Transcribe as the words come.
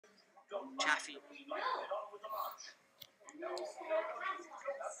Chaffee.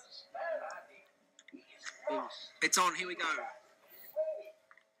 It's on, here we go.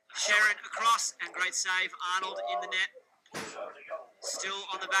 Sharon across, and great save. Arnold in the net. Still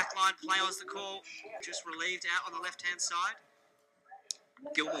on the back line. Play on's the call. Just relieved out on the left-hand side.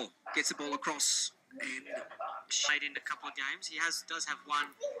 Gilmore gets the ball across and Played in a couple of games. He does have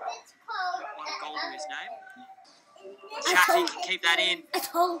one goal to his name. Chaffee can keep that in.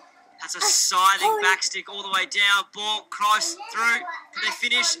 That's a scything backstick all the way down. Ball crossed through. Can they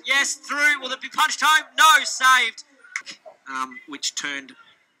finish? Yes, through. Will it be punched home? No, saved. which turned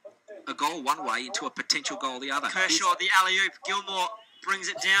a goal one way into a potential goal the other. Kershaw, the alley-oop. Gilmore brings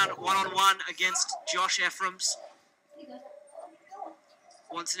it down one-on-one against Josh Ephraim's.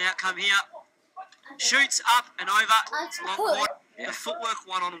 Wants an outcome here. Shoots up and over. Long court. The footwork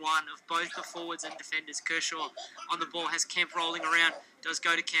one-on-one of both the forwards and defenders. Kershaw on the ball, has Kemp rolling around. Does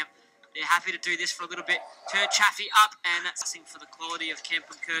go to Kemp. They're happy to do this for a little bit. Turn Chaffee up, and that's for the quality of Kemp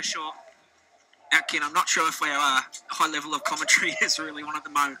and Kershaw. Now, Ken, I'm not sure if our high level of commentary is really on at the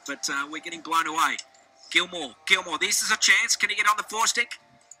moment, but we're getting blown away. Gilmore, this is a chance. Can he get on the four-stick?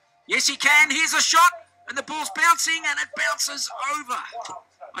 Yes, he can. Here's a shot, and the ball's bouncing, and it bounces over.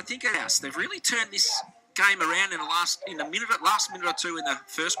 I think they've really turned this game around in the last minute or two in the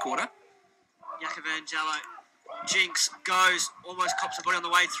first quarter. Iacovangelo, Jinx goes, almost cops the body on the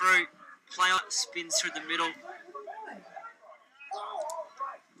way through. Play on, spins through the middle.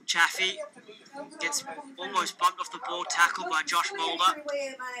 Chaffee gets almost bumped off the ball, tackled by Josh Mulder.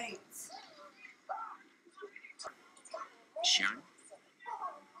 Sharon.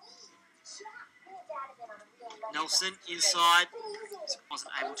 Nelson inside,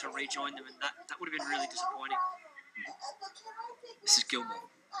 wasn't able to rejoin them, and that would have been really disappointing. This is Gilmore.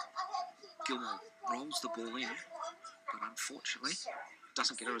 Gilmore rolls the ball in, but unfortunately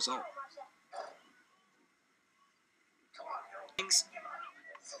doesn't get a result. And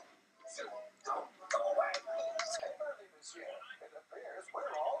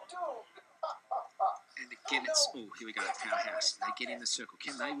again, here we go, Powerhouse. They get in the circle.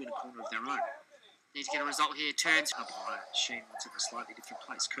 Can they win a corner of their own? Need to get a result here. Turns. Sheen wants it in a slightly different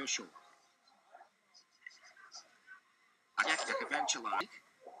place. Kershaw. Iacovangelo.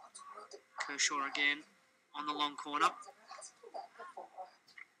 Kershaw again on the long corner.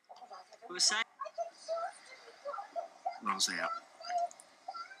 We were saying. Rolls out.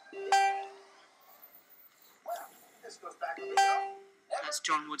 That's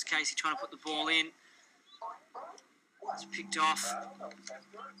John Wood's case. He's trying to put the ball in. It's picked off.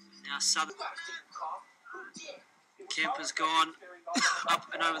 Now Southern. Kemp has gone up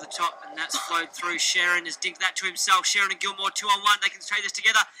and over the top, and that's flowed through. Sharon has dinked that to himself. Sharon and Gilmore 2-on-1. They can trade this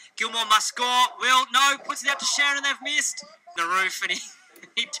together. Gilmore must score. Will, no, puts it out to Sharon. They've missed the roof, and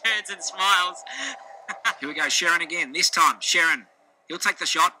he turns and smiles. Here we go, Sharon again. This time, Sharon. He'll take the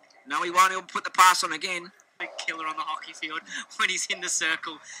shot. No, he won't. He'll put the pass on again. A killer on the hockey field when he's in the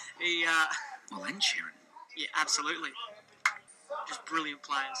circle. Well, and Sharon. Yeah, absolutely. Just brilliant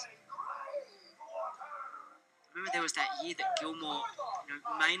players. Remember there was that year that Gilmore,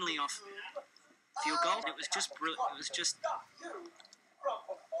 mainly off field goal. It was just brilliant. It was just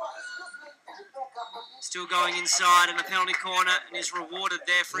still going inside in the penalty corner, and is rewarded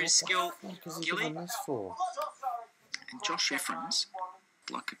there for his skill. Gilly. And Josh Ephraim's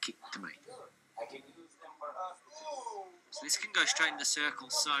like a kick to me. So this can go straight in the circle.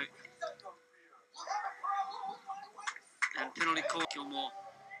 So and penalty call. Gilmore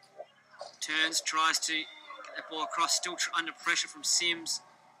turns, tries to get that ball across, still under pressure from Sims.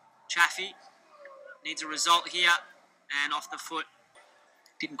 Chaffee needs a result here, and off the foot.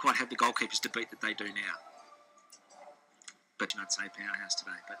 Didn't quite have the goalkeepers to beat that they do now. But I'd say Powerhouse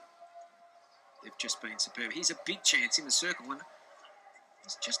today, but they've just been superb. Here's a big chance in the circle, and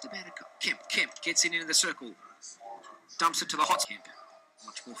it's just about a goal. Kemp gets it into the circle, dumps it to the hot. Kemp,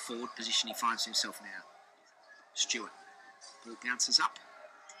 much more forward position he finds himself now. Stewart, ball bounces up.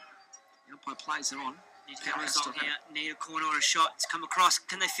 The umpire plays it on. Need to get a result here. Need a corner or a shot. It's come across.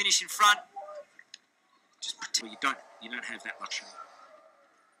 Can they finish in front? Just pretend you don't have that luxury.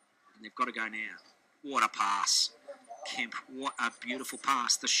 And they've got to go now. What a pass. Kemp, what a beautiful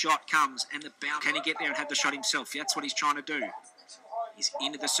pass. The shot comes and the bounce. Can he get there and have the shot himself? That's what he's trying to do. He's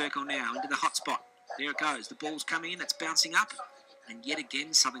into the circle now, into the hot spot. There it goes. The ball's coming in. It's bouncing up. And yet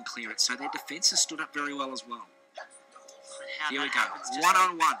again, Southern clear it. So their defence has stood up very well as well. Here we go.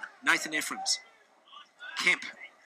 One-on-one. Nathan Ephraim's. Kemp